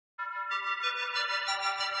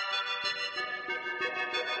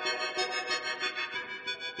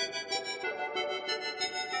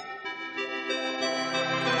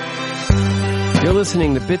You're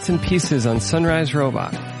listening to Bits and Pieces on Sunrise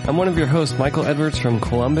Robot. I'm one of your hosts, Michael Edwards from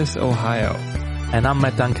Columbus, Ohio. And I'm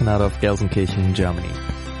Matt Duncan out of Gelsenkirchen, Germany.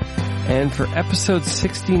 And for episode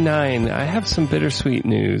 69, I have some bittersweet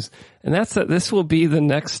news. And that's that this will be the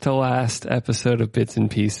next to last episode of Bits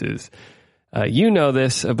and Pieces. You know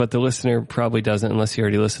this, but the listener probably doesn't unless you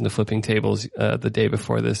already listened to Flipping Tables the day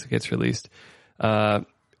before this gets released.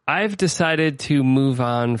 I've decided to move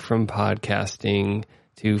on from podcasting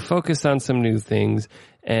to focus on some new things.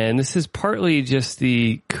 And this is partly just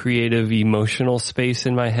the creative, emotional space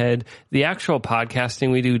in my head. The actual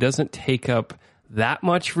podcasting we do doesn't take up that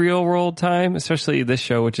much real world time, especially this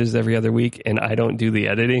show, which is every other week, and I don't do the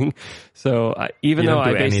editing. So even though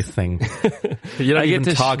I anything, you don't even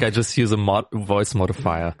talk. I just use a voice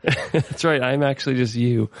modifier. That's right. I'm actually just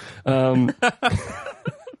you.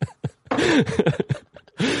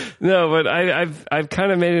 No, but I've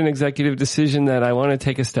kind of made an executive decision that I want to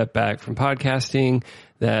take a step back from podcasting,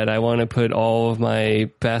 that I want to put all of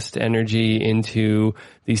my best energy into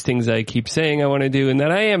these things I keep saying I want to do and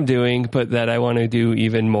that I am doing, but that I want to do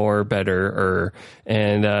even more, better.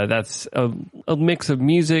 And that's a mix of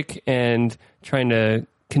music and trying to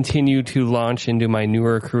continue to launch into my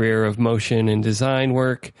newer career of motion and design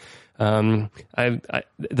work.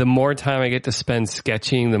 The more time I get to spend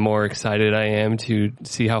sketching, the more excited I am to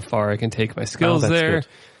see how far I can take my skills there. Good.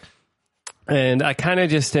 And I kind of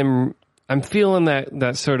just I'm feeling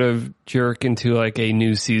that sort of jerk into like a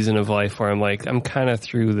new season of life where I'm like, I'm kind of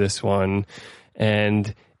through this one,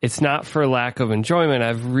 and it's not for lack of enjoyment.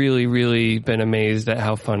 I've really, really been amazed at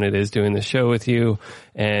how fun it is doing the show with you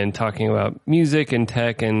and talking about music and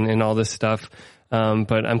tech and all this stuff.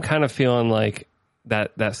 But I'm kind of feeling like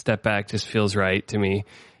that step back just feels right to me.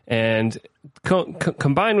 And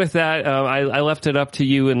combined with that, I left it up to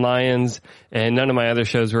you and Lions, and none of my other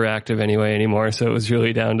shows were active anymore. So it was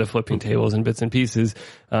really down to Flipping Tables and Bits and Pieces.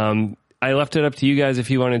 I left it up to you guys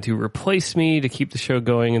if you wanted to replace me to keep the show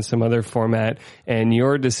going in some other format. And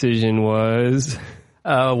your decision was?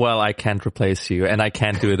 Well, I can't replace you, and I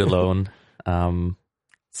can't do it alone. And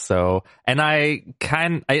I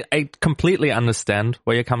completely understand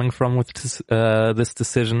where you're coming from with this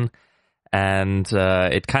decision, and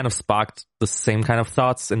it kind of sparked the same kind of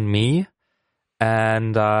thoughts in me,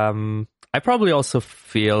 and I probably also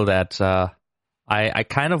feel that I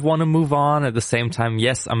kind of want to move on. At the same time,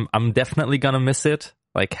 yes, I'm definitely gonna miss it.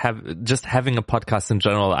 Like having a podcast in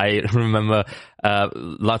general. I remember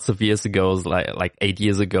lots of years ago, like 8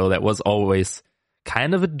 years ago, that was always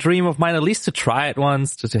kind of a dream of mine, at least to try it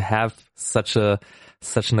once, to have such an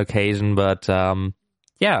occasion. But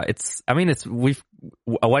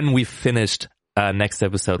when we've finished next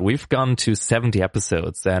episode, we've gone to 70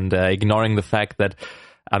 episodes, and ignoring the fact that,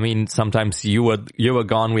 I mean, sometimes you were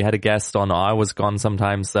gone, we had a guest on, or I was gone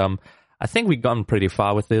sometimes. I think we've gone pretty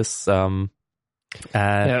far with this. What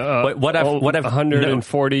I've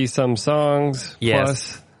 140 some songs. Yes.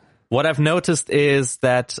 Plus. What I've noticed is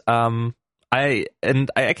that I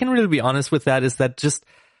can really be honest with that, is that just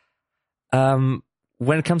when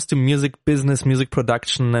it comes to music business, music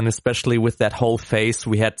production, and especially with that whole phase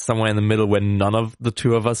we had somewhere in the middle when none of the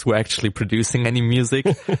two of us were actually producing any music,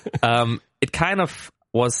 it kind of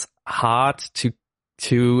was hard to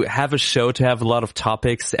have a show, to have a lot of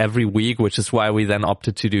topics every week, which is why we then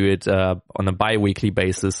opted to do it on a bi-weekly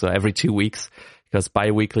basis, so every 2 weeks. Because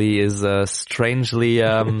bi-weekly is strangely...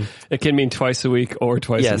 it can mean twice a week or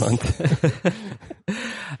twice a month.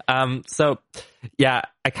 So, yeah,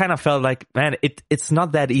 I kind of felt like, man, it's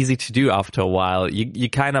not that easy to do after a while. You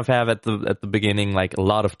kind of have at the beginning like a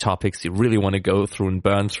lot of topics you really want to go through and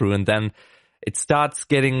burn through, and then it starts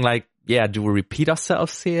getting like, yeah, do we repeat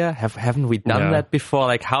ourselves here? Haven't we done that before?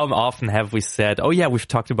 Like, how often have we said, oh yeah, we've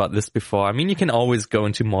talked about this before? I mean, you can always go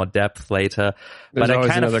into more depth later. There's always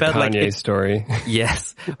another Kanye story.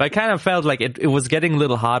 Yes. But I kind of felt like it was getting a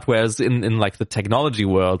little hard, whereas in like the technology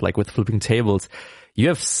world, like with Flipping Tables, you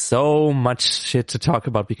have so much shit to talk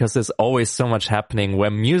about because there's always so much happening, where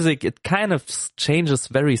music, it kind of changes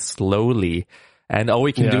very slowly. And all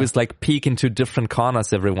we can do is like peek into different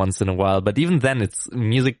corners every once in a while. But even then, it's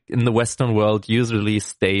music in the Western world usually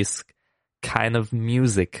stays kind of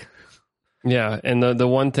music. Yeah, and the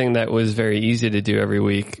one thing that was very easy to do every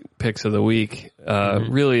week, picks of the week,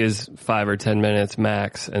 really is 5 or 10 minutes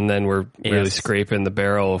max, and then we're really scraping the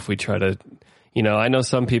barrel if we try to, you know, I know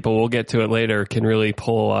some people, we'll get to it later, can really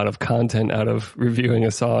pull a lot of content out of reviewing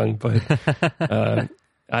a song, but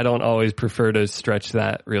I don't always prefer to stretch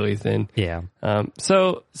that really thin. Yeah.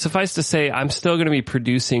 So suffice to say, I'm still going to be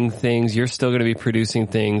producing things. You're still going to be producing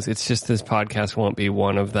things. It's just this podcast won't be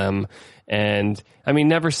one of them. And I mean,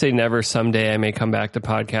 never say never. Someday I may come back to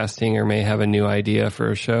podcasting or may have a new idea for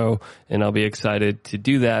a show and I'll be excited to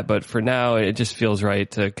do that. But for now, it just feels right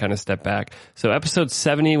to kind of step back. So episode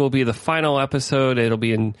 70 will be the final episode. It'll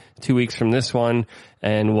be in 2 weeks from this one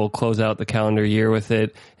and we'll close out the calendar year with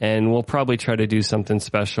it. And we'll probably try to do something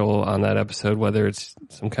special on that episode, whether it's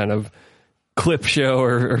some kind of clip show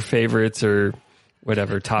or favorites or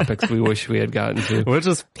whatever topics we wish we had gotten to. We'll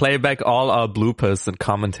just play back all our bloopers and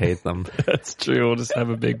commentate them. That's true. We'll just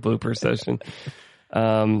have a big blooper session.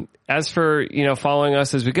 As for, following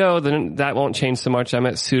us as we go, then that won't change so much. I'm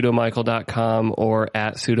at pseudomichael.com or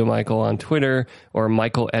at pseudomichael on Twitter or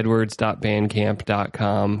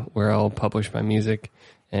michaeledwards.bandcamp.com where I'll publish my music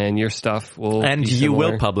and your stuff will And be you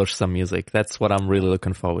similar. will publish some music. That's what I'm really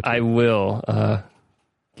looking forward to. I will,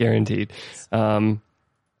 guaranteed.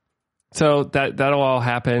 So that'll all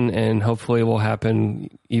happen and hopefully will happen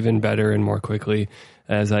even better and more quickly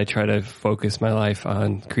as I try to focus my life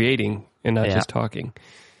on creating and not just talking.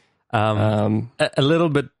 A little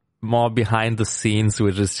bit more behind the scenes,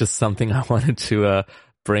 which is just something I wanted to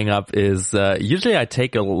bring up is usually I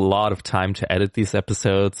take a lot of time to edit these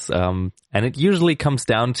episodes. And it usually comes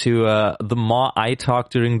down to the more I talk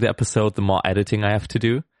during the episode, the more editing I have to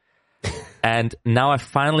do. And now I've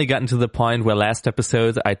finally gotten to the point where last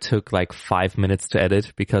episode I took like 5 minutes to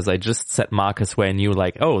edit because I just set markers where I knew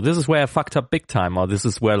like, oh, this is where I fucked up big time, or this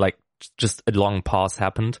is where like just a long pause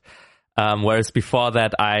happened. Whereas before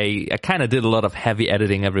that, I kind of did a lot of heavy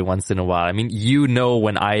editing every once in a while. I mean,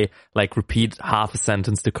 when I like repeat half a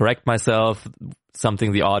sentence to correct myself,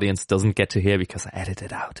 something the audience doesn't get to hear because I edit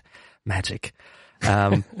it out. Magic.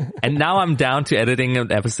 And now I'm down to editing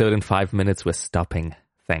an episode in 5 minutes. We're stopping.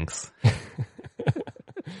 Thanks.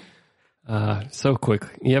 So quick.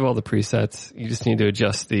 You have all the presets. You just need to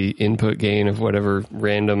adjust the input gain of whatever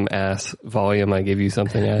random ass volume I give you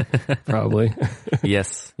something at, probably.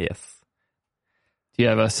 Yes. Do you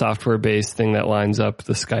have a software-based thing that lines up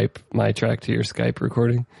the Skype, my track to your Skype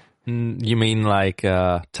recording? You mean like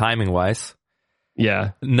timing-wise?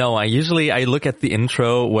 Yeah. No, I look at the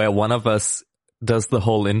intro where one of us does the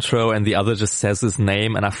whole intro and the other just says his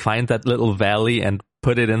name, and I find that little valley and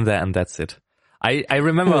put it in there, and that's it. I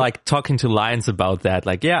remember like talking to Lions about that.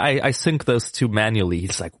 Like, yeah, I sync those two manually.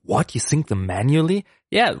 He's like, what? You sync them manually?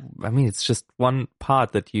 Yeah, I mean, it's just one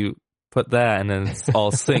part that you put there and then it's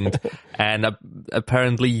all synced. And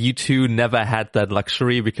apparently you two never had that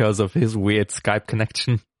luxury because of his weird Skype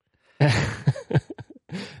connection.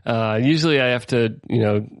 Usually I have to,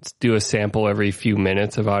 do a sample every few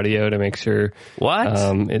minutes of audio to make sure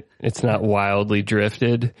it's not wildly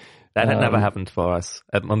drifted. That had never happened for us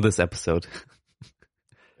on this episode.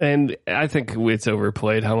 And I think it's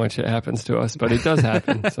overplayed how much it happens to us, but it does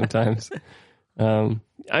happen sometimes.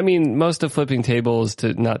 I mean, most of flipping tables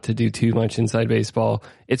not to do too much inside baseball.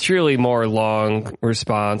 It's really more long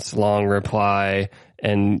response, long reply,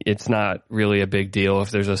 and it's not really a big deal if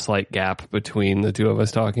there's a slight gap between the two of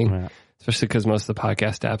us talking, especially because most of the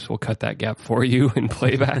podcast apps will cut that gap for you in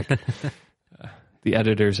playback. The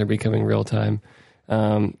editors are becoming real time.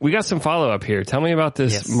 We got some follow up here. Tell me about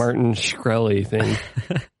this Martin Shkreli thing.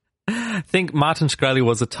 I think Martin Shkreli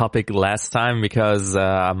was a topic last time because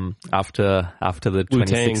after the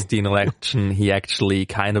 2016 election, he actually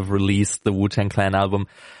kind of released the Wu-Tang Clan album.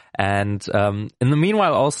 And in the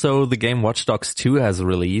meanwhile, also the game Watch Dogs 2 has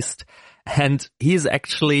released. And he's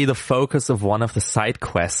actually the focus of one of the side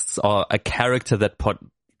quests, or a character that put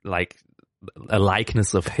like a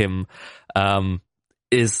likeness of him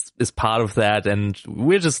is part of that, and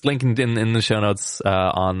we're just linking in the show notes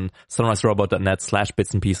on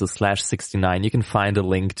sunriserobot.net/bitsandpieces/69. You can find a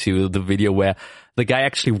link to the video where the guy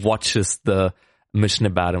actually watches the mission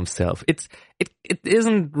about himself. It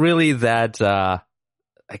isn't really that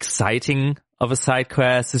exciting of a side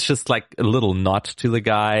quest. It's just like a little nod to the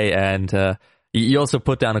guy, and you also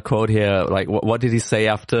put down a quote here. Like, what did he say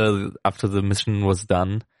after the mission was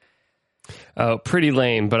done? Oh, pretty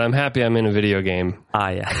lame, but I'm happy I'm in a video game.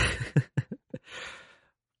 Yeah.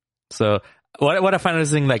 So what I find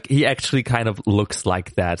interesting, like, he actually kind of looks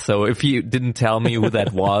like that. So if you didn't tell me who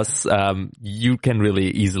that was, you can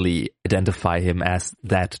really easily identify him as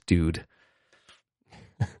that dude.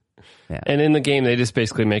 Yeah. And in the game, they just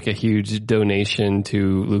basically make a huge donation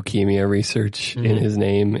to leukemia research in his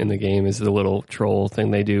name. In the game is the little troll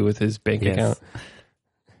thing they do with his bank account.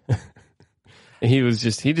 He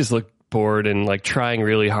just looked bored and like trying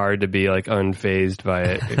really hard to be like unfazed by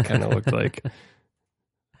it. It kind of looked like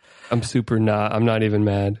I'm not even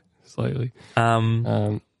mad slightly.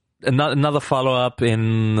 another follow-up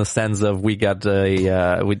in the sense of we got we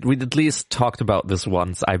at least talked about this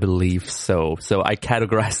once, I believe so. So I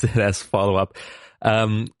categorized it as follow-up.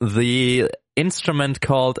 The instrument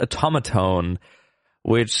called Automaton,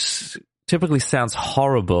 which typically sounds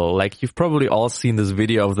horrible. Like, you've probably all seen this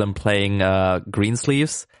video of them playing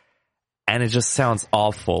Greensleeves, and it just sounds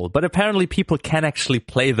awful. But apparently people can actually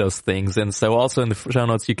play those things. And so also in the show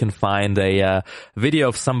notes you can find a video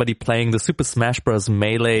of somebody playing the Super Smash Bros.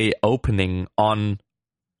 Melee opening on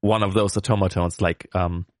one of those automatons. Like,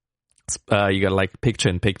 you got like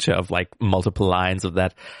picture-in-picture of like multiple lines of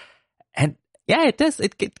that. And yeah, it does.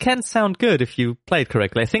 It can sound good if you play it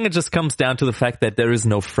correctly. I think it just comes down to the fact that there is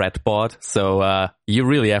no fretboard. So you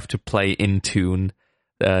really have to play in tune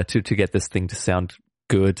to get this thing to sound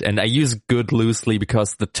good. And I use good loosely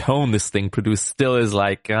because the tone this thing produced still is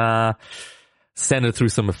like, send it through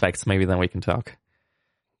some effects, maybe then we can talk.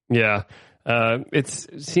 Yeah. It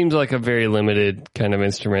seems like a very limited kind of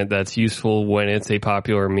instrument that's useful when it's a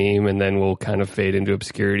popular meme and then will kind of fade into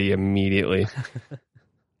obscurity immediately.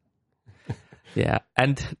 Yeah.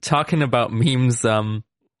 And talking about memes,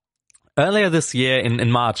 earlier this year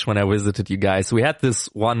in March when I visited you guys, we had this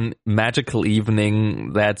one magical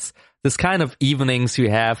evening that's this kind of evenings you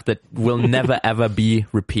have that will never ever be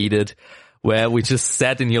repeated, where we just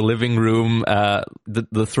sat in your living room,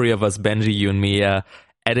 the three of us, Benji, you and me,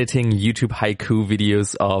 editing YouTube haiku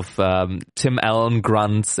videos of Tim Allen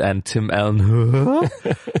grunts and Tim Allen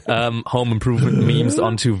home improvement memes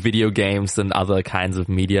onto video games and other kinds of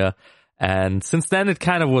media. And since then, it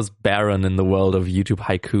kind of was barren in the world of YouTube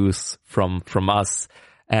haikus from us.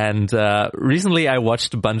 And recently I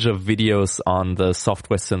watched a bunch of videos on the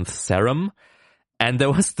software synth Serum, and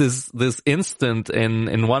there was this instant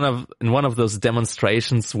in one of those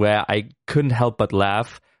demonstrations where I couldn't help but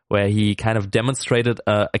laugh, where he kind of demonstrated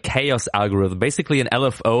a chaos algorithm, basically an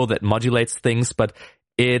LFO that modulates things, but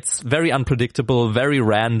it's very unpredictable, very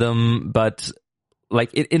random, but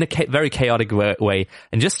like in a very chaotic way.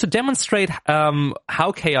 And just to demonstrate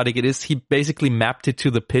how chaotic it is, he basically mapped it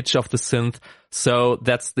to the pitch of the synth. So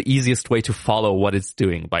that's the easiest way to follow what it's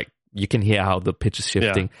doing. Like, you can hear how the pitch is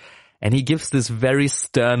shifting. Yeah. And he gives this very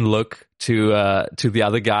stern look to the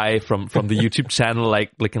other guy from the YouTube channel,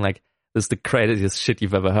 like looking like, this is the craziest shit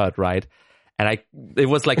you've ever heard, right? And it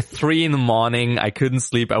was like 3 a.m. I couldn't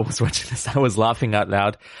sleep. I was watching this. I was laughing out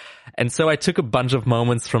loud. And so I took a bunch of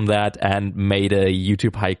moments from that and made a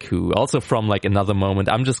YouTube haiku. Also from like another moment.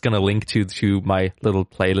 I'm just going to link to my little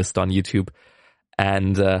playlist on YouTube.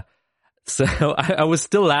 And so I was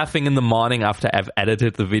still laughing in the morning after I've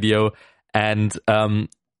edited the video. And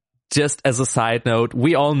just as a side note,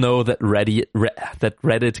 we all know that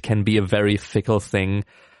Reddit can be a very fickle thing.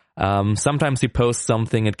 Sometimes you post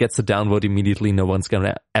something, it gets a downvote immediately, no one's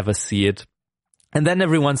gonna ever see it. And then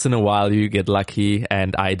every once in a while you get lucky,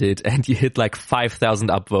 and I did, and you hit like 5,000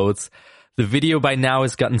 upvotes. The video by now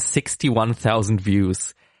has gotten 61,000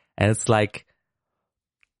 views. And it's like,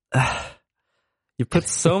 you put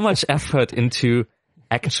so much effort into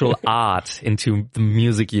actual art, into the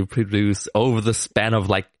music you produce over the span of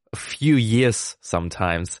like a few years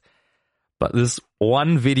sometimes. But this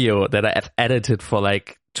one video that I have edited for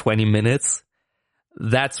like 20 minutes,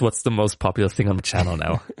 that's what's the most popular thing on the channel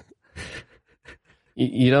now.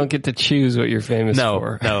 You don't get to choose what you're famous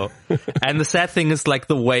for. No. And the sad thing is, like,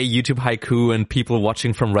 the way YouTube haiku and people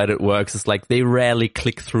watching from Reddit works is like they rarely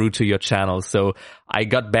click through to your channel. So I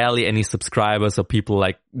got barely any subscribers or people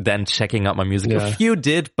like then checking out my music. Yeah. A few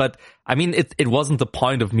did, but I mean, it wasn't the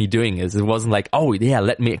point of me doing it. It wasn't like, oh yeah,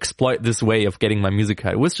 let me exploit this way of getting my music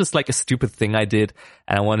heard. It was just like a stupid thing I did,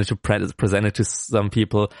 and I wanted to present it to some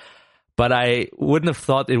people. But I wouldn't have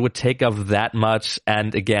thought it would take off that much.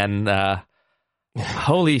 And again,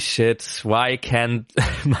 holy shit, why can't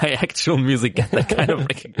my actual music get that kind of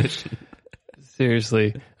recognition?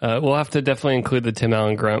 Seriously. We'll have to definitely include the Tim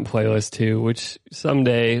Allen Grunt playlist too, which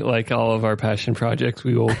someday, like all of our passion projects,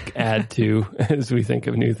 we will add to as we think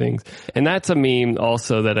of new things. And that's a meme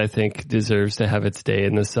also that I think deserves to have its day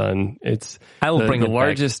in the sun. I will bring the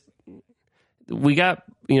largest. We got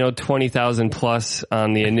 20,000 plus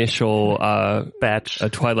on the initial batch, a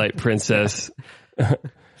Twilight Princess,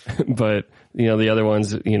 but the other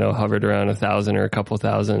ones hovered around 1,000 or a couple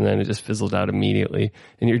thousand, and then it just fizzled out immediately.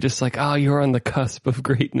 And you're just like, oh, you're on the cusp of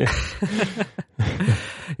greatness.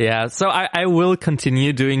 Yeah, so I will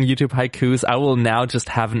continue doing YouTube haikus. I will now just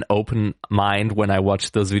have an open mind when I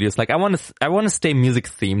watch those videos. Like, I want to stay music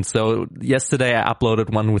themed. So yesterday I uploaded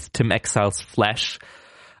one with Tim Exile's Flash,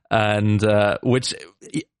 and which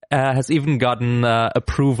has even gotten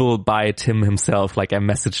approval by Tim himself. Like, I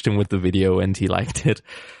messaged him with the video and he liked it.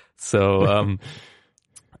 So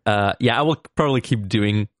yeah, I will probably keep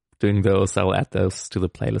doing those. I'll add those to the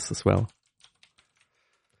playlist as well.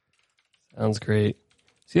 Sounds great.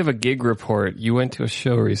 So you have a gig report. You went to a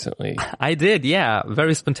show recently. I did, yeah.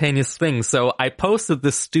 Very spontaneous thing. So I posted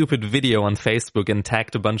this stupid video on Facebook and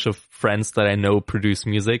tagged a bunch of friends that I know produce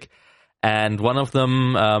music. And one of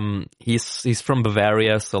them, he's from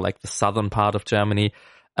Bavaria, so like the southern part of Germany,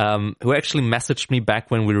 who actually messaged me back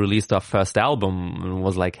when we released our first album and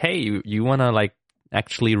was like, hey, you want to like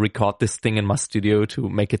actually record this thing in my studio to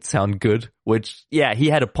make it sound good? Which, yeah, he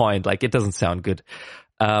had a point. Like, it doesn't sound good.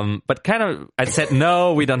 But kind of, I said,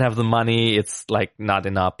 no, we don't have the money. It's like not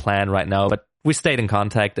in our plan right now, but we stayed in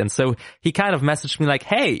contact. And so he kind of messaged me like,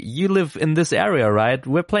 hey, you live in this area, right?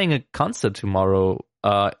 We're playing a concert tomorrow,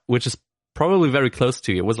 which is probably very close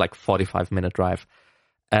to you. It was like 45-minute drive.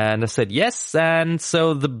 And I said, yes. And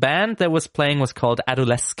so the band that was playing was called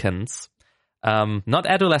Adolescents. Not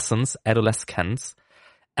adolescents, Adolescents.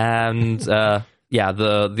 And, yeah,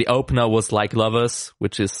 the opener was Like Lovers,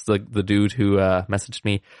 which is the dude who messaged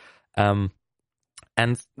me.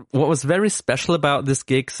 And what was very special about this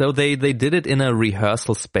gig, so they did it in a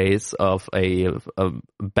rehearsal space of a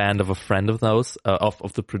band of a friend of those,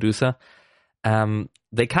 of the producer.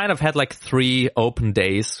 They kind of had like 3 open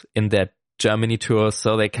days in their Germany tour,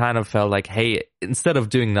 so they kind of felt like, hey, instead of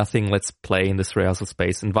doing nothing, let's play in this rehearsal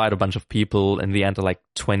space, invite a bunch of people. In the end, like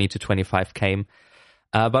 20 to 25 came.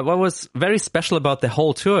 But what was very special about the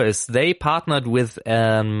whole tour is they partnered with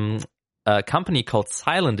a company called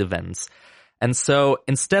Silent Events. And so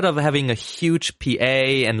instead of having a huge PA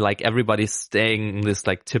and like everybody staying in this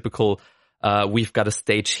like typical, we've got a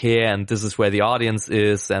stage here and this is where the audience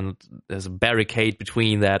is and there's a barricade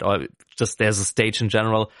between that, or just there's a stage in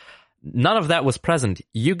general, none of that was present.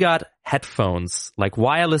 You got headphones, like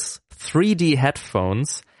wireless 3D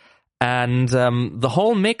headphones. And the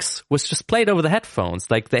whole mix was just played over the headphones.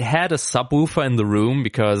 Like they had a subwoofer in the room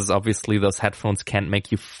because obviously those headphones can't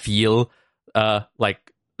make you feel like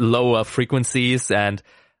lower frequencies. And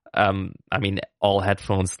I mean, all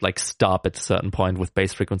headphones like stop at a certain point with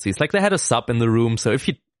bass frequencies. Like they had a sub in the room. So if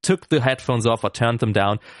you took the headphones off or turned them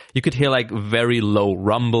down, you could hear like very low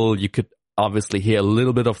rumble. You could obviously hear a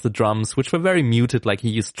little bit of the drums, which were very muted. Like he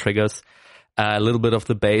used triggers. A little bit of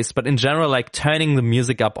the bass, but in general, like turning the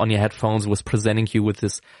music up on your headphones was presenting you with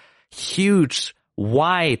this huge,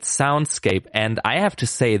 wide soundscape. And I have to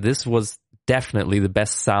say, this was definitely the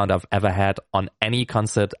best sound I've ever had on any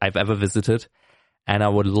concert I've ever visited. And I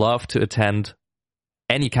would love to attend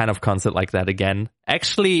any kind of concert like that again.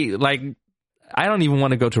 Actually, like, I don't even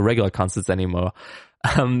want to go to regular concerts anymore.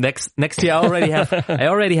 Next year, I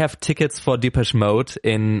already have tickets for Depeche Mode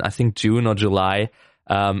in, I think, June or July.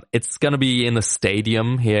 It's gonna be in a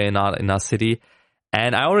stadium here in our city,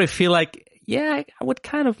 and I already feel like, yeah, I would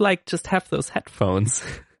kind of like just have those headphones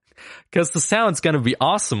because the sound's gonna be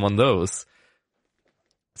awesome on those.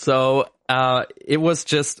 So it was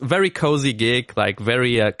just very cozy gig, like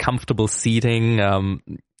very comfortable seating.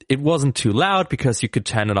 It wasn't too loud because you could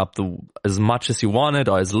turn it up as much as you wanted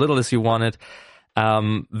or as little as you wanted.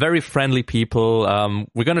 Very friendly people.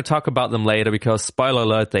 We're gonna talk about them later because, spoiler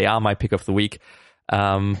alert, they are my pick of the week.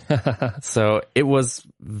 So it was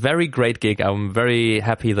very great gig. I'm very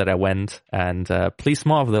happy that I went, and please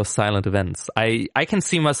more of those Silent Events. I can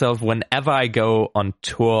see myself whenever I go on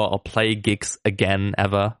tour or play gigs again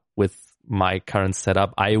ever with my current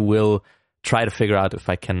setup, I will try to figure out if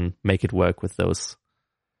I can make it work with those.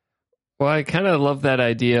 Well, I kind of love that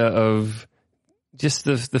idea of just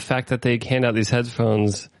the fact that they hand out these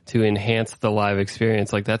headphones to enhance the live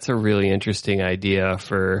experience. Like that's a really interesting idea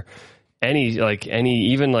for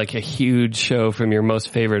even like a huge show from your most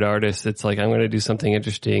favorite artist. It's like, I'm going to do something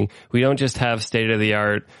interesting. We don't just have state of the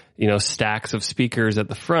art, stacks of speakers at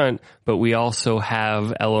the front, but we also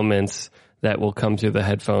have elements that will come through the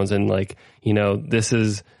headphones. And like, this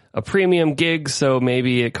is a premium gig, so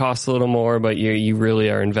maybe it costs a little more, but you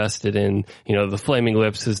really are invested in, the Flaming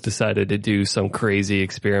Lips has decided to do some crazy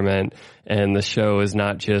experiment, and the show is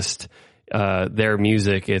not just their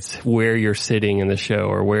music, it's where you're sitting in the show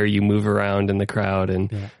or where you move around in the crowd.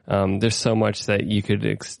 And there's so much that you could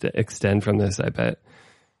extend from this, I bet.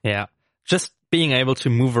 Yeah. Just being able to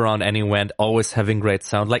move around anywhere and always having great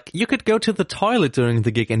sound. Like you could go to the toilet during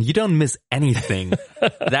the gig and you don't miss anything.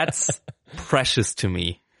 That's precious to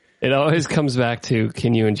me. It always comes back to,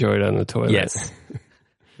 can you enjoy it on the toilet? Yes.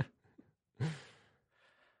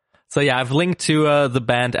 So yeah, I've linked to the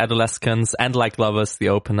band Adolescents and Like Lovers, the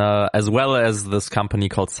opener, as well as this company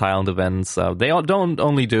called Silent Events. They don't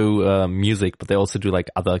only do music, but they also do like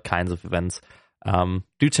other kinds of events.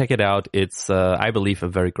 Do check it out. It's, I believe, a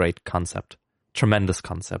very great concept. Tremendous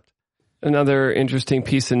concept. another interesting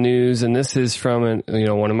piece of news, and this is from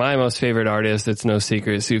one of my most favorite artists. It's no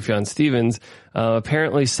secret, Sufjan Stevens.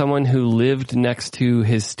 Apparently, someone who lived next to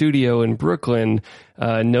his studio in Brooklyn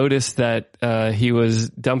noticed that he was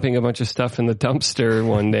dumping a bunch of stuff in the dumpster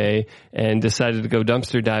one day and decided to go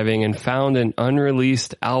dumpster diving and found an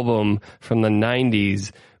unreleased album from the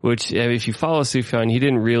 90s. Which, if you follow Sufjan, he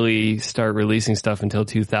didn't really start releasing stuff until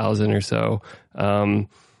 2000 or so.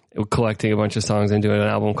 Collecting a bunch of songs into an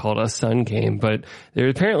album called A Sun Came. But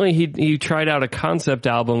apparently he tried out a concept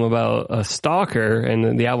album about a stalker,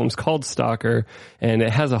 and the album's called Stalker, and it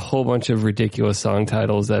has a whole bunch of ridiculous song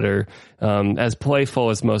titles that are as playful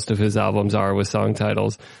as most of his albums are with song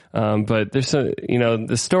titles. But there's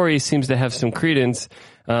the story seems to have some credence.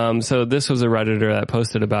 So this was a Redditor that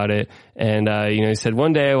posted about it. And, he said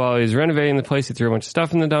one day while he was renovating the place, he threw a bunch of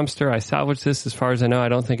stuff in the dumpster. I salvaged this. As far as I know, I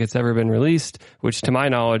don't think it's ever been released, which to my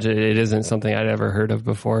knowledge, it isn't something I'd ever heard of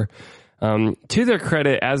before. To their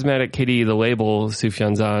credit, Asthmatic Kitty, the label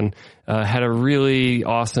Sufjan's on, had a really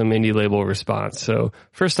awesome indie label response. So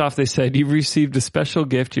first off, they said, you've received a special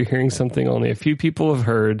gift. You're hearing something only a few people have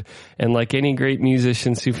heard. And like any great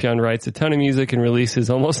musician, Sufjan writes a ton of music and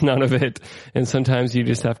releases almost none of it. And sometimes you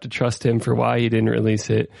just have to trust him for why he didn't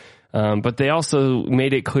release it. But they also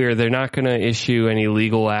made it clear they're not going to issue any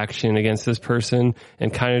legal action against this person,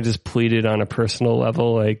 and kind of just pleaded on a personal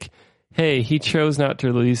level, like, hey, he chose not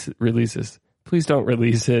to release this. Please don't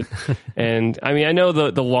release it. And I mean, I know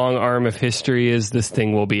the long arm of history is this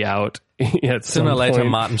thing will be out at some Sooner or later, point.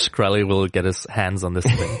 Martin Shkreli will get his hands on this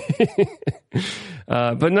thing.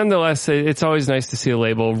 But nonetheless, it's always nice to see a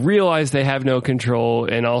label realize they have no control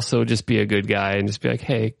and also just be a good guy and just be like,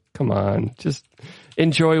 hey, come on, just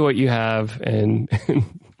enjoy what you have. And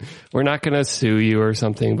we're not going to sue you or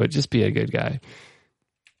something, but just be a good guy.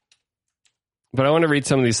 But I want to read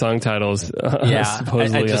some of these song titles.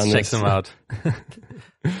 Supposedly I just on checked them out.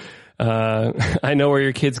 I Know Where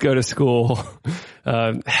Your Kids Go to School.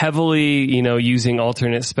 Heavily, using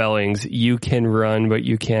alternate spellings. You can run, but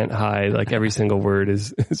you can't hide. Like every single word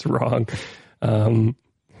is wrong. Gonna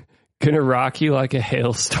Rock You Like a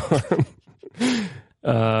Hailstorm.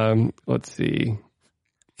 Let's see.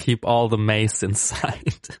 Keep all the mace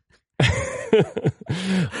inside.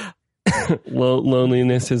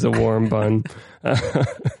 Loneliness is a warm bun.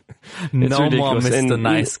 No ridiculous. more Mr. And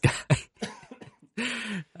Nice Guy.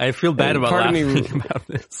 I feel bad about laughing about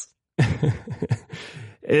this.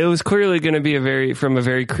 It was clearly going to be from a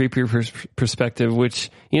very creepy perspective, which,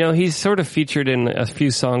 he's sort of featured in a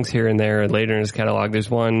few songs here and there later in his catalog. There's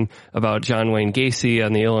one about John Wayne Gacy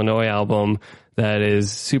on the Illinois album that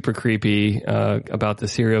is super creepy, about the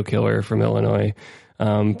serial killer from Illinois.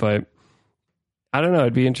 But I don't know.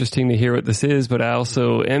 It'd be interesting to hear what this is, but I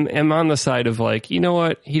also am on the side of like, you know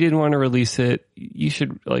what? He didn't want to release it. You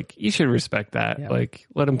should respect that. Yeah. Like,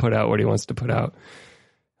 let him put out what he wants to put out.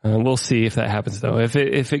 We'll see if that happens though. If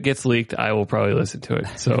it gets leaked, I will probably listen to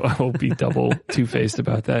it. So I will be double two-faced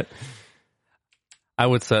about that. I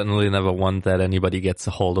would certainly never want that anybody gets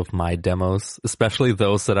a hold of my demos, especially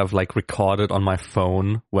those that I've like recorded on my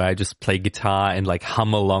phone where I just play guitar and like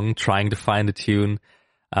hum along trying to find a tune.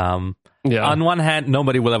 Yeah. On one hand,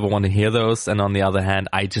 nobody will ever want to hear those. And on the other hand,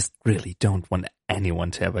 I just really don't want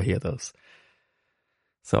anyone to ever hear those.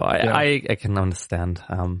 So I can understand.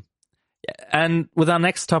 And with our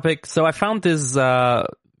next topic, so I found this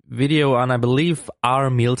video on, I believe,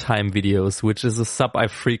 Our Mealtime Videos, which is a sub I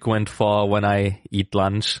frequent for when I eat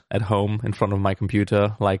lunch at home in front of my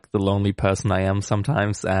computer, like the lonely person I am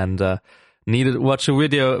sometimes, and needed to watch a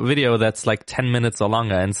video that's like 10 minutes or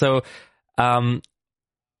longer. And so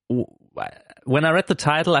when I read the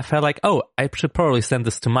title, I felt like, oh, I should probably send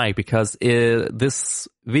this to Mike because this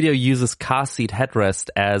video uses car seat headrest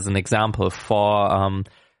as an example for,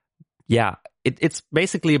 it's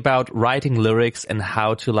basically about writing lyrics and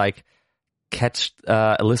how to like catch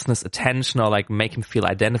a listener's attention or like make him feel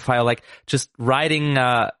identified, or like just writing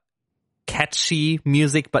catchy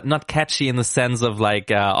music, but not catchy in the sense of like,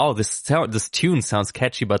 this tune sounds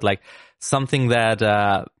catchy, but like something that,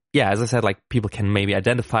 as I said, like people can maybe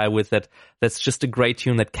identify with it. That's just a great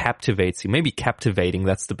tune that captivates you. Maybe captivating,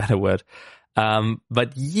 that's the better word.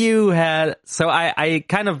 But so I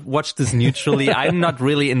kind of watched this neutrally. I'm not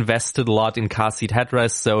really invested a lot in car seat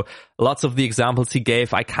headrests. So lots of the examples he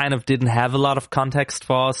gave, I kind of didn't have a lot of context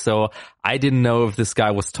for. So I didn't know if this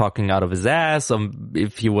guy was talking out of his ass or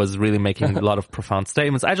if he was really making a lot of profound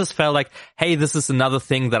statements. I just felt like, hey, this is another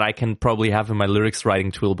thing that I can probably have in my lyrics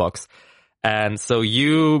writing toolbox. And so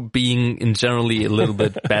you being in generally a little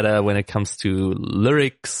bit better when it comes to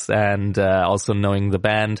lyrics and also knowing the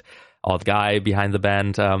band or the guy behind the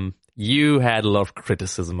band, you had a lot of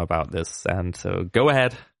criticism about this, and so go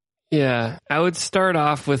ahead. Yeah, I would start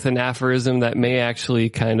off with an aphorism that may actually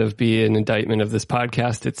kind of be an indictment of this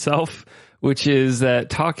podcast itself, which is that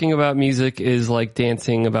talking about music is like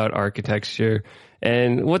dancing about architecture.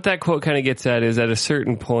 And what that quote kind of gets at is, at a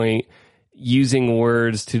certain point, using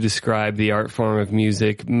words to describe the art form of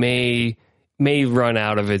music may run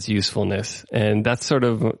out of its usefulness. And that's sort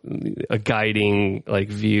of a guiding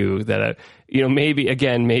view that,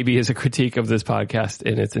 maybe is a critique of this podcast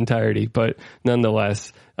in its entirety, but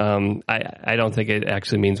nonetheless, I don't think it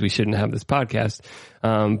actually means we shouldn't have this podcast.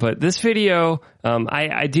 But this video,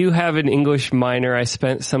 I do have an English minor. I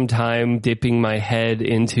spent some time dipping my head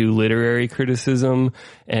into literary criticism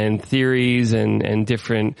and theories and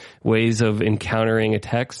different ways of encountering a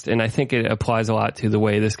text. And I think it applies a lot to the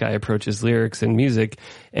way this guy approaches lyrics and music.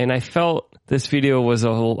 And I felt this video was a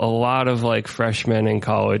lot of freshmen in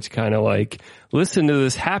college, kind of listen to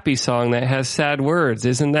this happy song that has sad words.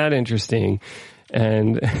 Isn't that interesting?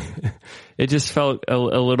 And it just felt a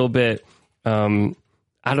little bit,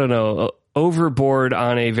 overboard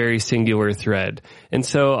on a very singular thread. And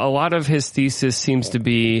so a lot of his thesis seems to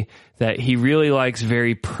be that he really likes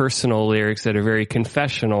very personal lyrics that are very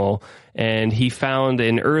confessional. And he found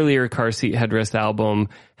an earlier Car Seat Headrest album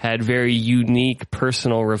had very unique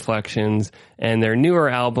personal reflections, and their newer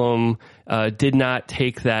album did not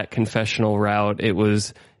take that confessional route. It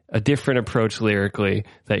was a different approach lyrically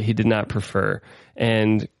that he did not prefer.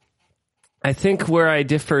 And I think where I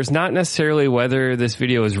differ is not necessarily whether this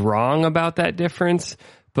video is wrong about that difference,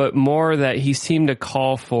 but more that he seemed to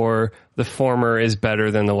call for the former is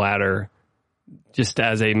better than the latter, just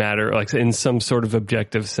as a matter, in some sort of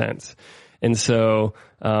objective sense. And so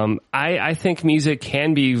I think music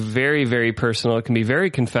can be very, very personal. It can be very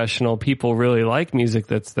confessional. People really like music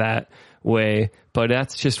that's that way, but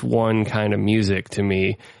that's just one kind of music to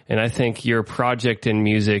me. And I think your project in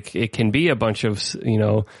music, it can be a bunch of,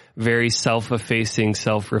 very self-effacing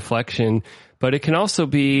self-reflection, but it can also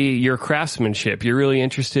be your craftsmanship. You're really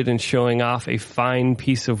interested in showing off a fine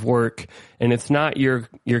piece of work, and it's not your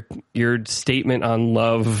statement on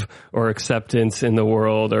love or acceptance in the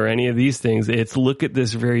world or any of these things. It's, look at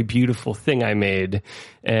this very beautiful thing I made,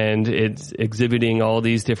 and it's exhibiting all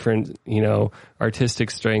these different,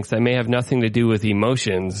 artistic strengths that may have nothing to do with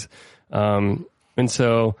emotions. And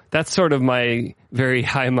so that's sort of my very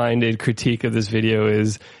high-minded critique of this video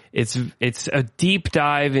is it's a deep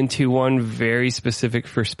dive into one very specific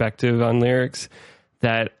perspective on lyrics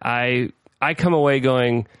that I come away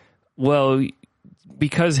going, well,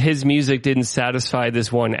 because his music didn't satisfy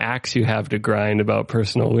this one axe you have to grind about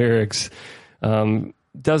personal lyrics,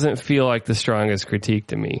 doesn't feel like the strongest critique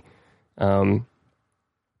to me.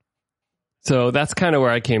 So that's kind of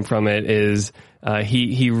where I came from. It is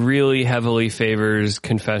he really heavily favors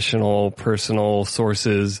confessional, personal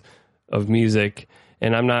sources of music,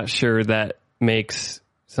 and I'm not sure that makes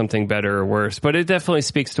something better or worse, but it definitely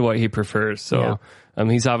speaks to what he prefers. So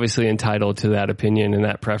he's obviously entitled to that opinion and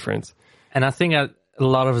that preference. And I think a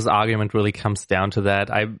lot of his argument really comes down to that.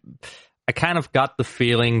 I kind of got the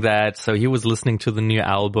feeling that so he was listening to the new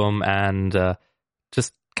album and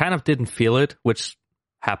just kind of didn't feel it, which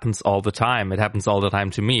happens all the time. It happens all the time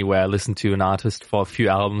to me, where I listen to an artist for a few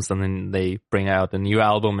albums and then they bring out a new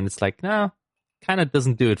album and it's like, no, kind of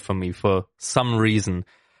doesn't do it for me for some reason.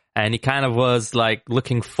 And he kind of was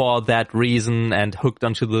looking for that reason and hooked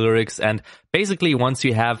onto the lyrics. And basically, once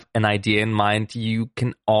you have an idea in mind, you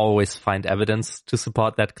can always find evidence to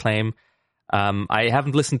support that claim. I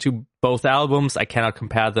haven't listened to both albums. I cannot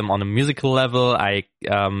compare them on a musical level. I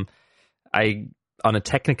on a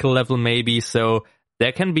technical level, maybe. So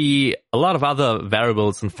there can be a lot of other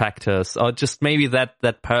variables and factors, or just maybe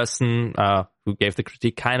that person who gave the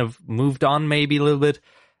critique kind of moved on maybe a little bit.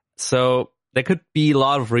 So there could be a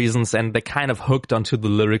lot of reasons, and they're kind of hooked onto the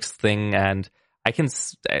lyrics thing. And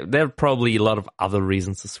there are probably a lot of other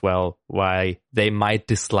reasons as well why they might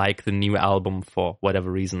dislike the new album for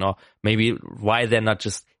whatever reason, or maybe why they're not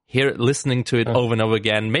just listening to it over and over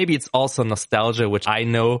again. Maybe it's also nostalgia, which I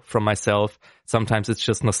know from myself. Sometimes it's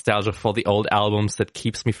just nostalgia for the old albums that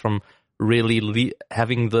keeps me from really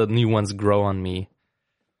having the new ones grow on me.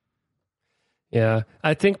 Yeah,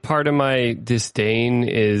 I think part of my disdain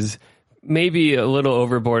is maybe a little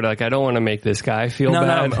overboard. I don't want to make this guy feel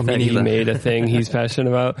bad that he made a thing he's passionate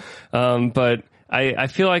about. But I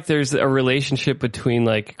feel like there's a relationship between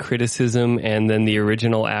criticism and then the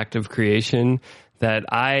original act of creation that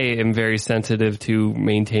I am very sensitive to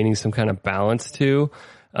maintaining some kind of balance to.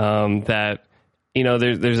 That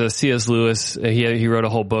there's a C.S. Lewis. He wrote a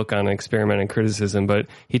whole book on experiment and criticism, but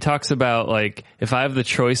he talks about like if I have the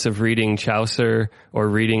choice of reading Chaucer or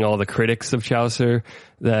reading all the critics of Chaucer,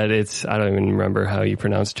 that I don't even remember how you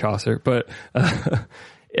pronounce Chaucer, but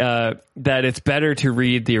that it's better to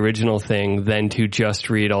read the original thing than to just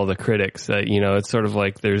read all the critics. That it's sort of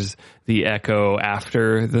like there's the echo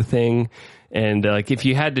after the thing. And like if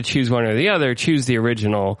you had to choose one or the other, choose the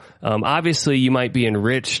original. Obviously, you might be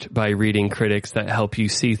enriched by reading critics that help you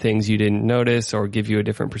see things you didn't notice or give you a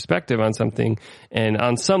different perspective on something. And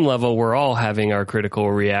on some level, we're all having our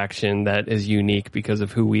critical reaction that is unique because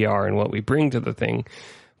of who we are and what we bring to the thing.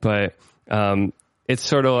 But it's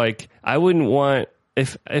sort of like I wouldn't want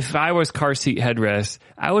if I was car seat headrest,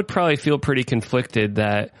 I would probably feel pretty conflicted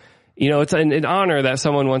that. It's an honor that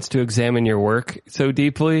someone wants to examine your work so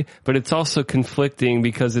deeply, but it's also conflicting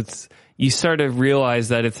because you start to realize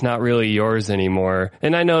that it's not really yours anymore.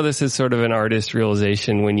 And I know this is sort of an artist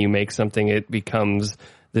realization when you make something, it becomes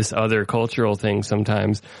this other cultural thing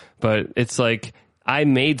sometimes, but it's like I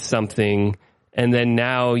made something and then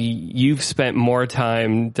now you've spent more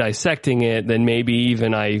time dissecting it than maybe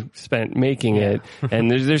even I spent making it. And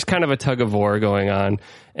there's kind of a tug of war going on.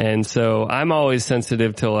 And so I'm always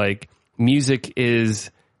sensitive to like music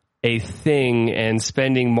is a thing and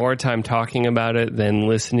spending more time talking about it than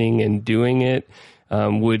listening and doing it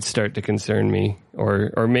would start to concern me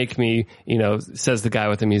or make me, says the guy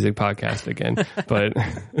with the music podcast again. But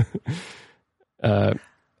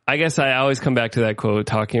I guess I always come back to that quote,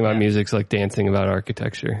 talking about music's like dancing about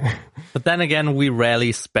architecture. But then again, we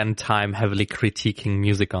rarely spend time heavily critiquing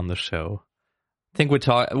music on the show. I think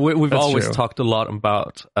we've always talked a lot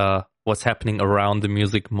about what's happening around the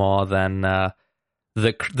music more than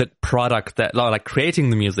the product that, like creating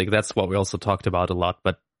the music. That's what we also talked about a lot.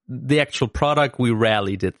 But the actual product, we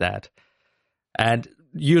rarely did that. And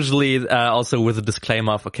usually also with a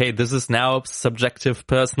disclaimer of, okay, this is now subjective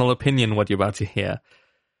personal opinion, what you're about to hear.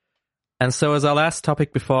 And so as our last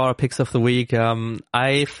topic before our picks of the week,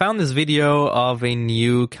 I found this video of a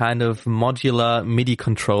new kind of modular MIDI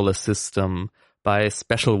controller system by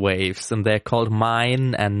Special Waves, and they're called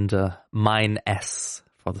Mine and Mine S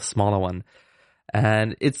for the smaller one.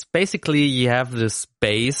 And it's basically, you have this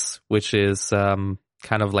bass, which is kind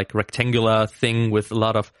of like rectangular thing with a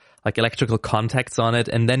lot of like electrical contacts on it,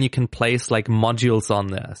 and then you can place like modules on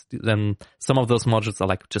there. Then some of those modules are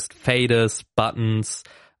like just faders, buttons.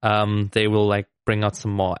 They will like bring out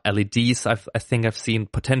some more LEDs. I think I've seen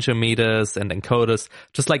potentiometers and encoders,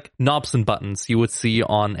 just like knobs and buttons you would see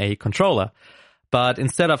on a controller. But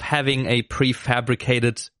instead of having a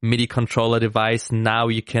prefabricated MIDI controller device, now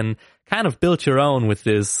you can kind of build your own with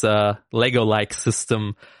this Lego-like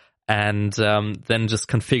system and then just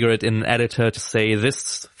configure it in an editor to say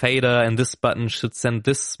this fader and this button should send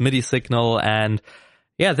this MIDI signal. And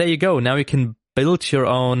yeah, there you go. Now you can build your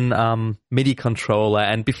own MIDI controller.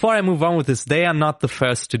 And before I move on with this, they are not the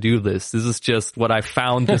first to do this. This is just what I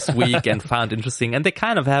found this week and found interesting. And they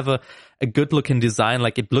kind of have a good looking design.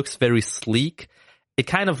 Like it looks very sleek. It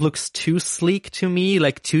kind of looks too sleek to me,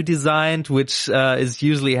 like too designed, which is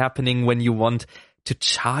usually happening when you want to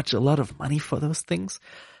charge a lot of money for those things.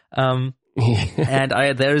 And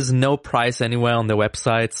there is no price anywhere on their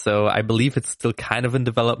website, so I believe it's still kind of in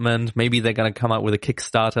development. Maybe they're going to come out with a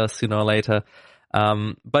Kickstarter sooner or later.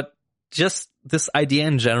 But just this idea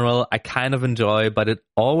in general, I kind of enjoy, but it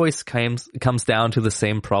always comes down to the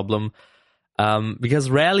same problem. Because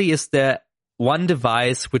rarely is there one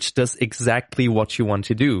device which does exactly what you want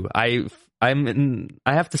to do. I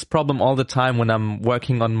have this problem all the time when I'm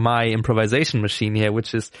working on my improvisation machine here,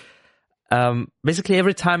 which is basically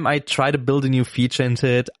every time I try to build a new feature into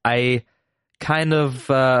it, I kind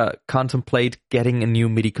of contemplate getting a new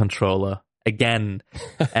MIDI controller again.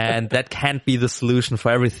 And that can't be the solution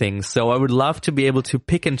for everything. So I would love to be able to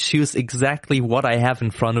pick and choose exactly what I have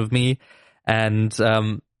in front of me. And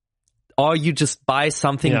or you just buy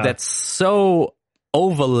something that's so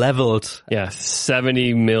over-leveled. Yeah,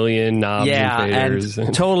 70 million knobs and faders.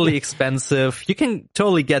 And totally expensive. You can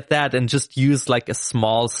totally get that and just use like a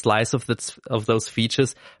small slice of those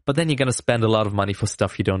features, but then you're going to spend a lot of money for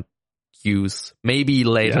stuff you don't use, maybe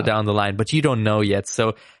later down the line, but you don't know yet.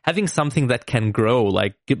 So having something that can grow,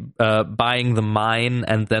 like buying the Mine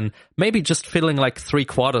and then maybe just filling like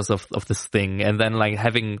 3/4 of this thing and then like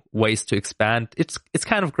having ways to expand, it's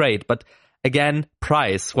kind of great. But again,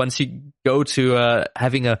 price. Once you go to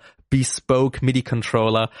having a bespoke MIDI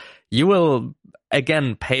controller, you will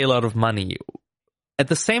again pay a lot of money. At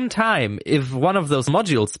the same time, if one of those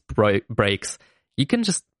modules breaks, you can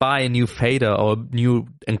just buy a new fader or a new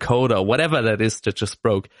encoder, whatever that is that just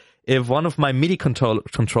broke. if one of my MIDI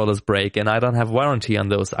controllers break and I don't have warranty on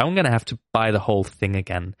those, I'm going to have to buy the whole thing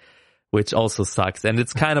again, which also sucks. And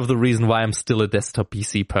it's kind of the reason why I'm still a desktop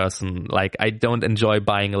PC person. Like, I don't enjoy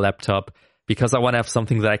buying a laptop because I want to have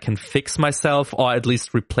something that I can fix myself, or at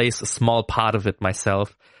least replace a small part of it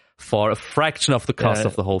myself for a fraction of the cost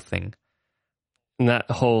of the whole thing. And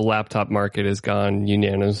that whole laptop market has gone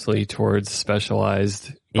unanimously towards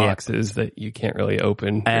specialized boxes that you can't really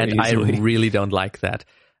open very easily. I really don't like that.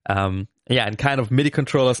 And kind of MIDI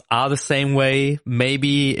controllers are the same way.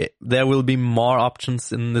 Maybe there will be more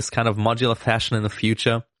options in this kind of modular fashion in the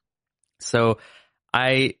future. So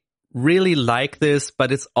I really like this,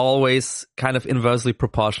 but it's always kind of inversely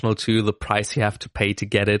proportional to the price you have to pay to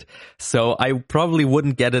get it. So I probably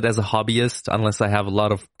wouldn't get it as a hobbyist unless I have a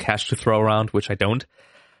lot of cash to throw around, which I don't.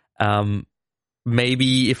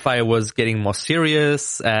 Maybe if I was getting more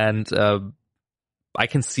serious, and I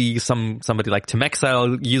can see somebody like Tim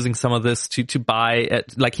Exile using some of this to buy,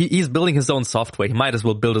 like he's building his own software. He might as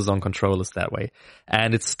well build his own controllers that way.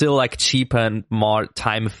 And it's still like cheaper and more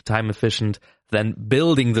time efficient than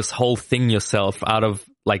building this whole thing yourself out of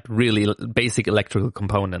like really basic electrical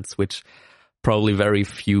components, which probably very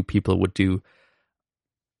few people would do.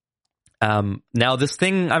 Now this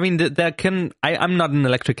thing, I mean, I'm not an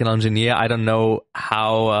electrical engineer. I don't know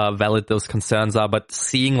how valid those concerns are, but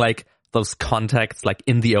seeing like those contacts like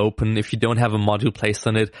in the open, if you don't have a module placed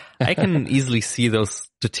on it, I can easily see those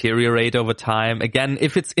deteriorate over time. Again,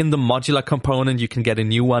 if it's in the modular component, you can get a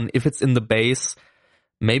new one. If it's in the base,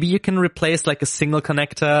 maybe you can replace like a single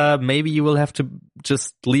connector. Maybe you will have to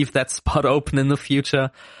just leave that spot open in the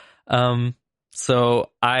future. So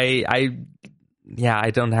I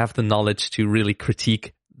don't have the knowledge to really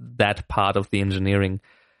critique that part of the engineering.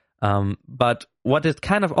 But what it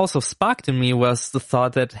kind of also sparked in me was the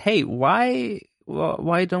thought that, hey, why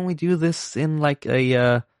don't we do this in like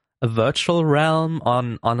a virtual realm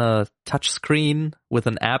on a touch screen with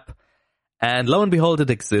an app? And lo and behold, it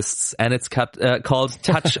exists, and it's called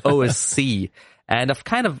Touch OSC. And I've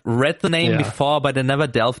kind of read the name before, but I never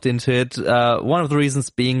delved into it. One of the reasons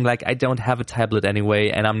being like I don't have a tablet anyway,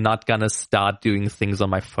 and I'm not gonna start doing things on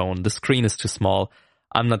my phone. The screen is too small.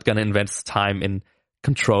 I'm not gonna invest time in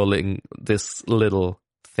controlling this little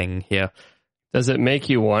thing here. Does it make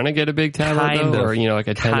you want to get a big tablet or like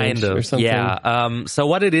a 10-inch or something? Yeah. So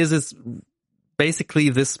what it is basically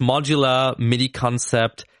this modular MIDI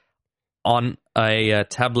concept on a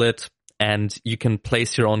tablet, and you can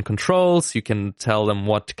place your own controls. You can tell them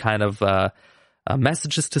what kind of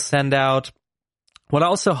messages to send out. What I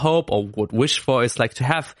also hope or would wish for is like to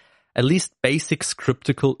have at least basic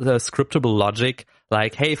scriptable logic.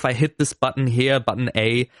 Like, hey, if I hit this button here, button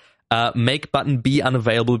A, make button B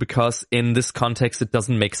unavailable because in this context it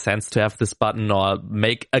doesn't make sense to have this button, or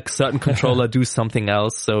make a certain controller do something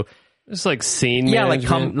else. So it's like scene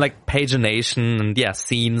management. like pagination and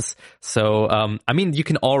scenes. So I mean, you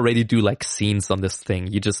can already do like scenes on this thing.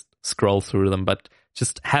 You just scroll through them, but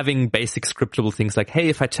just having basic scriptable things like, hey,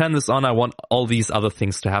 if I turn this on, I want all these other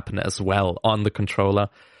things to happen as well on the controller.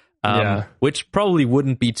 Which probably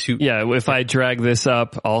wouldn't be too... Yeah, if I drag this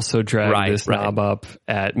up, also drag this knob up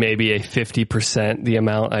at maybe a 50% the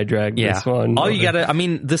amount I drag this one.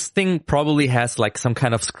 This thing probably has like some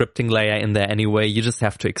kind of scripting layer in there anyway. You just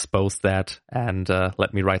have to expose that and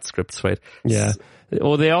let me write scripts for it. Yeah.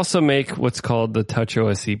 Well, they also make what's called the Touch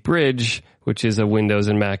OSC Bridge, which is a Windows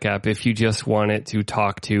and Mac app if you just want it to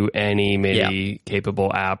talk to any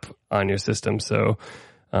MIDI-capable app on your system. So...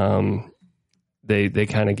 They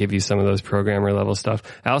kind of give you some of those programmer level stuff.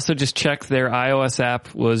 I also just checked their iOS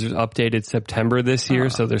app was updated September this year,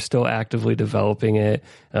 so they're still actively developing it.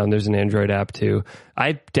 There's an Android app too.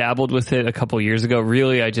 I dabbled with it a couple years ago.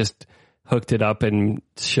 Really, I just hooked it up and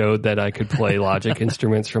showed that I could play Logic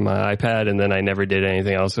instruments from my iPad, and then I never did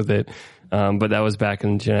anything else with it. But that was back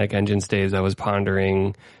in Genetic Engines days. I was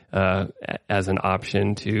pondering as an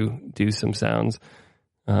option to do some sounds,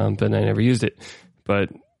 but I never used it. But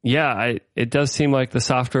yeah, it does seem like the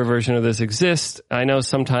software version of this exists. I know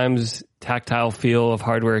sometimes tactile feel of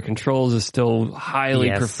hardware controls is still highly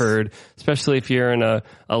preferred, especially if you're in a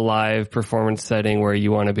live performance setting where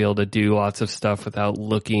you want to be able to do lots of stuff without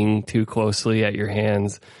looking too closely at your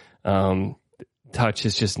hands. Touch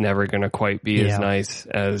is just never going to quite be as nice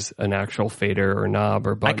as an actual fader or knob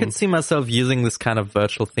or button. I could see myself using this kind of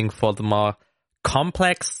virtual thing for the more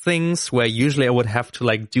complex things where usually I would have to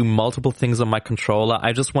like do multiple things on my controller.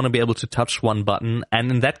 I just want to be able to touch one button, and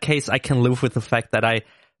in that case I can live with the fact that I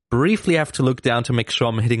briefly have to look down to make sure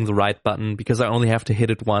I'm hitting the right button, because I only have to hit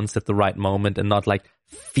it once at the right moment and not like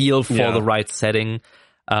feel for the right setting.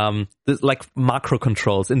 Like macro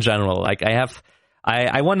controls in general, like I have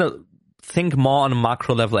I want to think more on a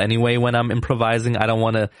macro level anyway when I'm improvising. I don't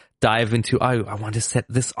want to dive into, I want to set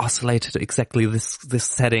this oscillator to exactly this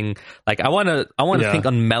setting. Like I want to think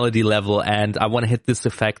on melody level, and I want to hit this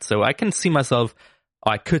effect. So I can see myself,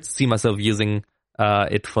 or I could see myself using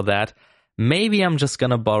it for that. Maybe I'm just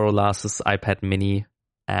gonna borrow Lars's iPad mini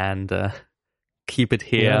and keep it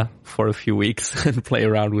here for a few weeks and play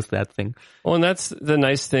around with that thing. Well, and that's the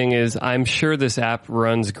nice thing is I'm sure this app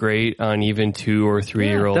runs great on even 2 or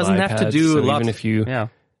 3-year-old doesn't iPads. have to do a lot.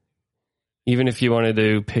 Even if you wanted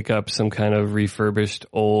to pick up some kind of refurbished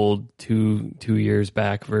old 2 years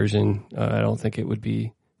back version, I don't think it would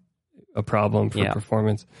be a problem for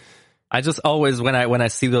performance. I just always, when I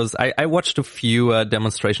see those, I watched a few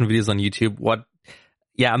demonstration videos on YouTube.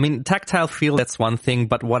 I mean, tactile feel, that's one thing,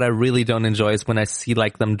 but what I really don't enjoy is when I see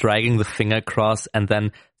like them dragging the finger across and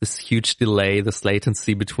then this huge delay, this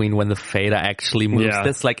latency between when the fader actually moves. Yeah.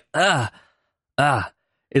 That's like,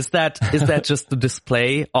 is that just the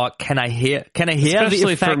display, or can I hear Especially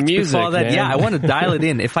the effect for music, before that? man. Yeah, I want to dial it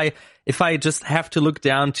in. If I just have to look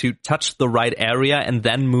down to touch the right area and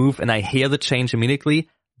then move and I hear the change immediately,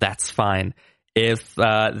 that's fine. If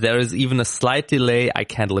there is even a slight delay, I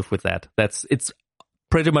can't live with that. It's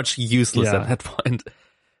pretty much useless at that point.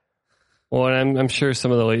 Well, and I'm sure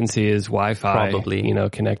some of the latency is Wi-Fi, probably,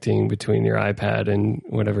 connecting between your iPad and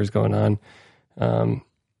whatever's going on.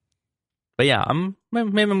 But yeah,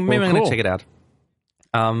 maybe I'm gonna check it out.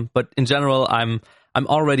 But in general, I'm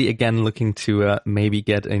already again looking to maybe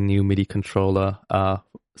get a new MIDI controller,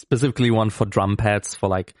 specifically one for drum pads for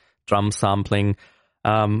like drum sampling.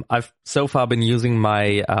 I've so far been using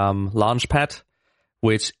my Launchpad,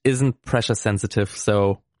 which isn't pressure sensitive,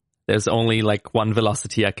 so there's only like one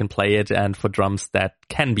velocity I can play it, and for drums that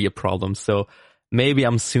can be a problem. So maybe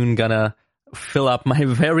I'm soon gonna fill up my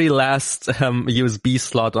very last USB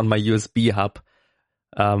slot on my USB hub,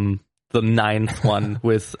 the 9th one,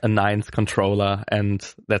 with a 9th controller, and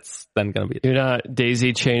that's then gonna be it. You're not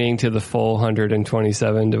daisy chaining to the full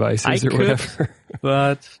 127 devices whatever?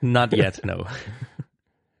 But not yet, no.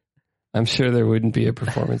 I'm sure there wouldn't be a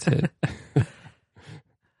performance hit.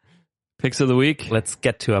 Picks of the week? Let's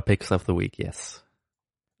get to our picks of the week, yes.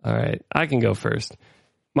 All right, I can go first.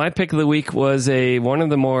 My pick of the week was one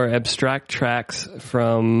of the more abstract tracks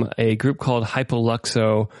from a group called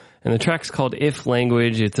Hypoluxo, and the track's called If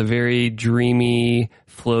Language. It's a very dreamy,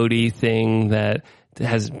 floaty thing that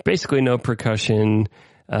has basically no percussion,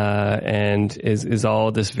 and is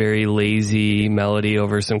all this very lazy melody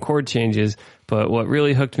over some chord changes. But what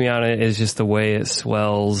really hooked me on it is just the way it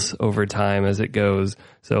swells over time as it goes.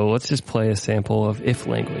 So let's just play a sample of If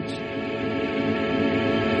Language.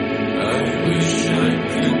 I wish I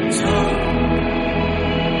could talk.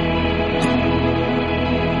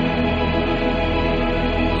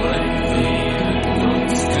 Like the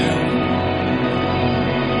adults do.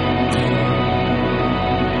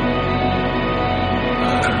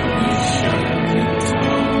 I wish I could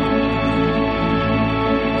talk.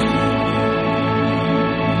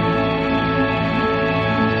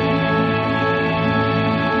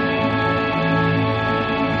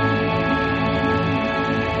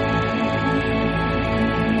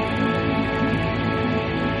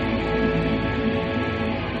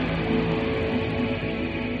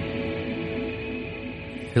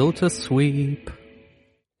 Filter sweep.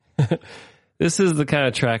 This is the kind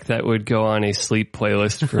of track that would go on a sleep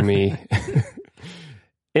playlist for me.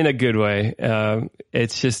 In a good way.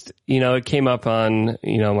 It's just, it came up on,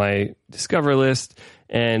 my Discover list,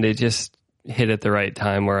 and it just hit at the right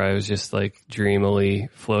time where I was just like dreamily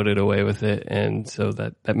floated away with it. And so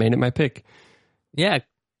that made it my pick. Yeah.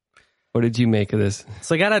 What did you make of this?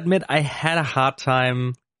 So I gotta admit, I had a hard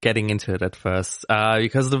time getting into it at first,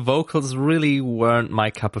 because the vocals really weren't my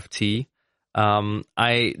cup of tea.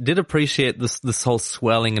 I did appreciate this whole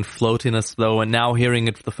swelling and floatiness though, and now hearing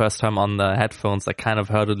it for the first time on the headphones, I kind of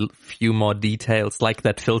heard a few more details, like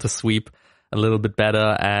that filter sweep a little bit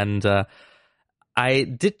better, and I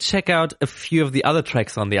did check out a few of the other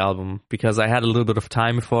tracks on the album, because I had a little bit of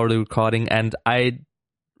time before the recording, and I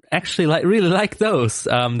actually really like those.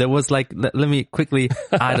 There was like, let me quickly,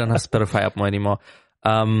 I don't have Spotify up more anymore.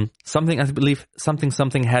 Something, I believe,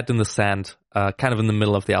 something Head in the Sand, kind of in the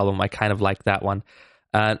middle of the album. I kind of like that one.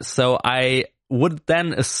 So I would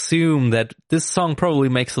then assume that this song probably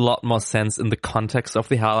makes a lot more sense in the context of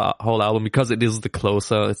the whole album, because it is the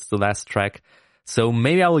closer, it's the last track. So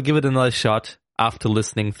maybe I will give it another shot after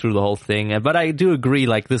listening through the whole thing. But I do agree,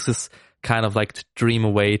 like, this is kind of like to dream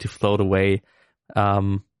away, to float away.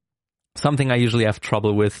 Something I usually have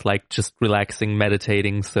trouble with, like just relaxing,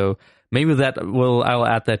 meditating. So maybe I'll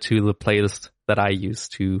add that to the playlist that I use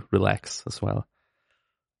to relax as well.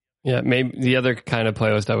 Yeah, maybe the other kind of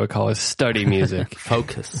playlist I would call is study music.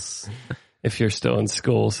 Focus. If you're still in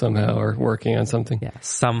school somehow or working on something. Yeah,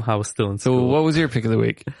 somehow still in So school. what was your pick of the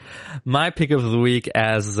week? My pick of the week,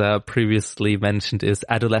 as previously mentioned, is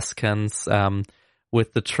Adolescence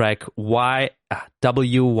with the track WYET,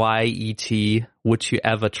 Would You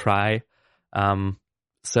Ever Try?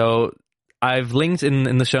 So I've linked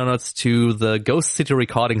in the show notes to the Ghost City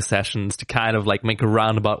recording sessions to kind of like make a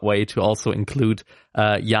roundabout way to also include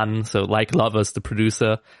Jan, so Like Lovers, the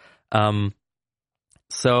producer.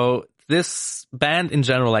 So this band in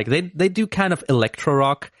general, like they do kind of electro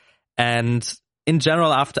rock, and in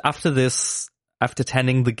general after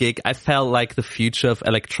attending the gig, I felt like the future of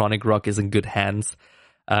electronic rock is in good hands.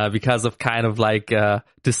 Because of kind of like not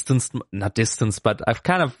distance, but I've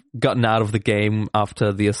kind of gotten out of the game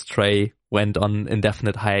after The Astray went on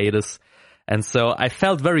indefinite hiatus. And so I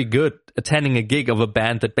felt very good attending a gig of a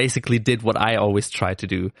band that basically did what I always try to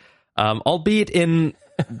do, albeit in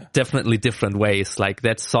definitely different ways. Like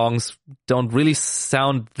that songs don't really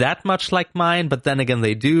sound that much like mine, but then again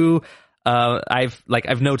they do. I've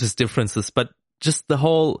noticed differences, but just the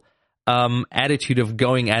whole attitude of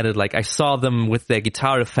going at it. Like I saw them with their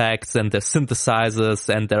guitar effects and their synthesizers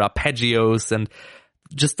and their arpeggios and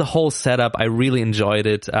just the whole setup. I really enjoyed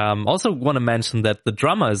it. Also want to mention that the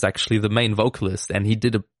drummer is actually the main vocalist and he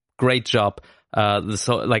did a great job.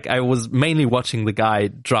 So like I was mainly watching the guy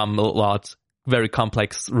drum a lot, very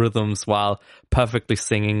complex rhythms while perfectly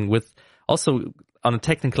singing with also on a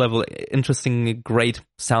technical level, interesting, great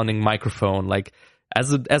sounding microphone. Like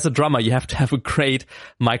as a drummer, you have to have a great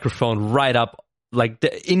microphone right up, like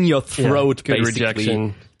in your throat, good basically,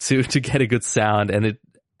 rejection. to get a good sound. And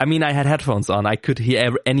I had headphones on. I could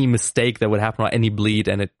hear any mistake that would happen or any bleed,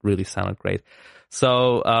 and it really sounded great.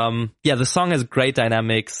 So, the song has great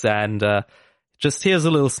dynamics, and just here's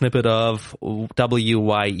a little snippet of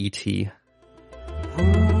WYET.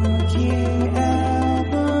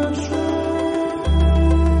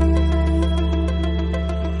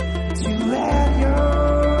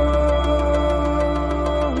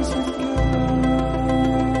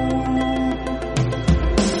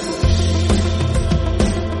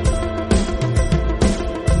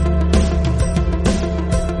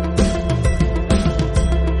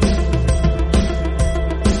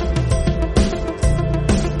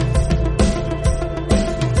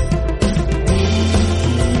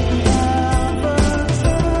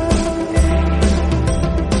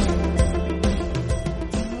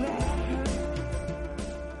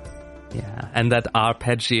 And that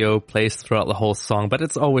arpeggio plays throughout the whole song, but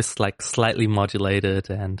it's always like slightly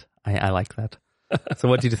modulated, and I like that. So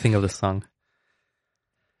what did you think of this song?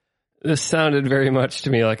 This sounded very much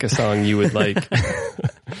to me like a song you would like.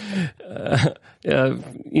 The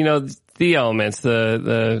elements,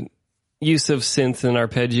 the use of synths and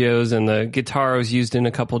arpeggios, and the guitar was used in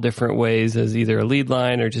a couple different ways as either a lead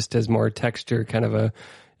line or just as more texture, kind of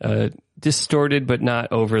a distorted but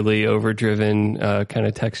not overly overdriven kind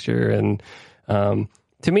of texture. And to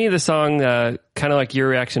me, the song, kind of like your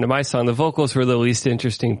reaction to my song, the vocals were the least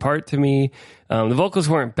interesting part to me. The vocals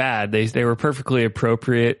weren't bad. They were perfectly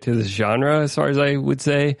appropriate to this genre, as far as I would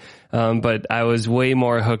say. But I was way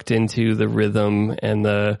more hooked into the rhythm and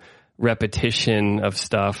the repetition of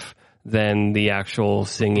stuff than the actual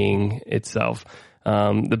singing itself.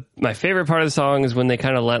 My favorite part of the song is when they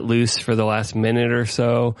kind of let loose for the last minute or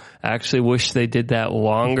so. I actually wish they did that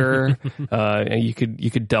longer. You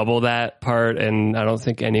could double that part, and I don't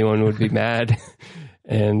think anyone would be mad.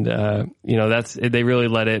 And, they really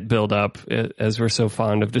let it build up, as we're so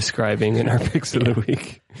fond of describing in our picks of the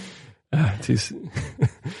week.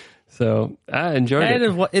 So I enjoyed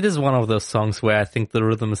it. It is one of those songs where I think the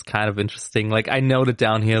rhythm is kind of interesting. Like I noted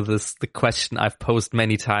down here the question I've posed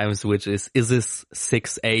many times, which is this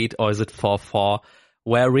 6/8 or is it 4/4?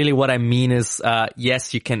 Where really what I mean is,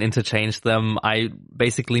 yes, you can interchange them. I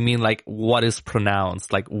basically mean like what is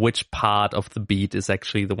pronounced, like which part of the beat is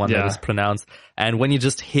actually the one that is pronounced. And when you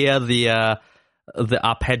just hear the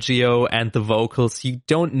arpeggio and the vocals, you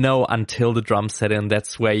don't know until the drum set in.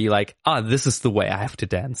 That's where you like, this is the way I have to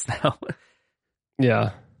dance now. Yeah.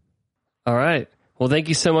 All right. Well, thank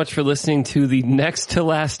you so much for listening to the next to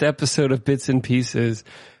last episode of Bits and Pieces.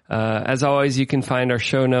 As always, you can find our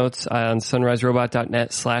show notes on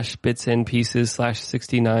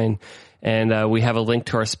sunriserobot.net/bitsandpieces/69. And we have a link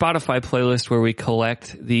to our Spotify playlist where we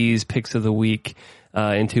collect these picks of the week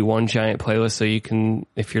into one giant playlist. So you can,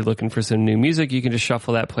 if you're looking for some new music, you can just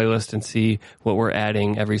shuffle that playlist and see what we're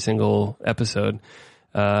adding every single episode.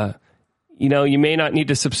 you may not need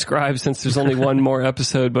to subscribe since there's only one more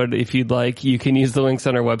episode, but if you'd like, you can use the links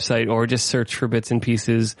on our website or just search for Bits and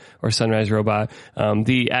Pieces or Sunrise Robot.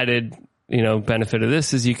 The added, benefit of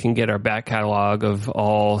this is you can get our back catalog of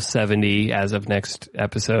all 70 as of next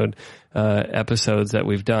episodes that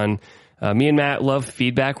we've done. Me and Matt love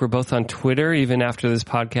feedback. We're both on Twitter. Even after this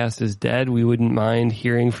podcast is dead, we wouldn't mind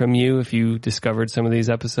hearing from you if you discovered some of these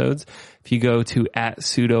episodes. If you go to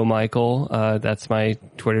 @sudomichael, that's my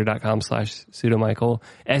twitter.com/sudomichael,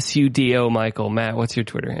 SUDO Michael. Matt, what's your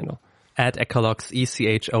Twitter handle? @Echolox,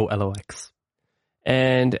 ECHOLOX.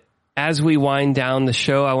 And as we wind down the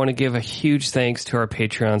show, I want to give a huge thanks to our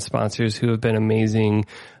Patreon sponsors who have been amazing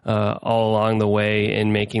all along the way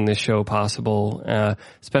in making this show possible.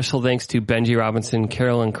 Special thanks to Benji Robinson,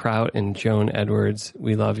 Carolyn Kraut, and Joan Edwards.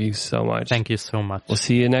 We love you so much. Thank you so much. We'll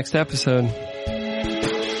see you next episode.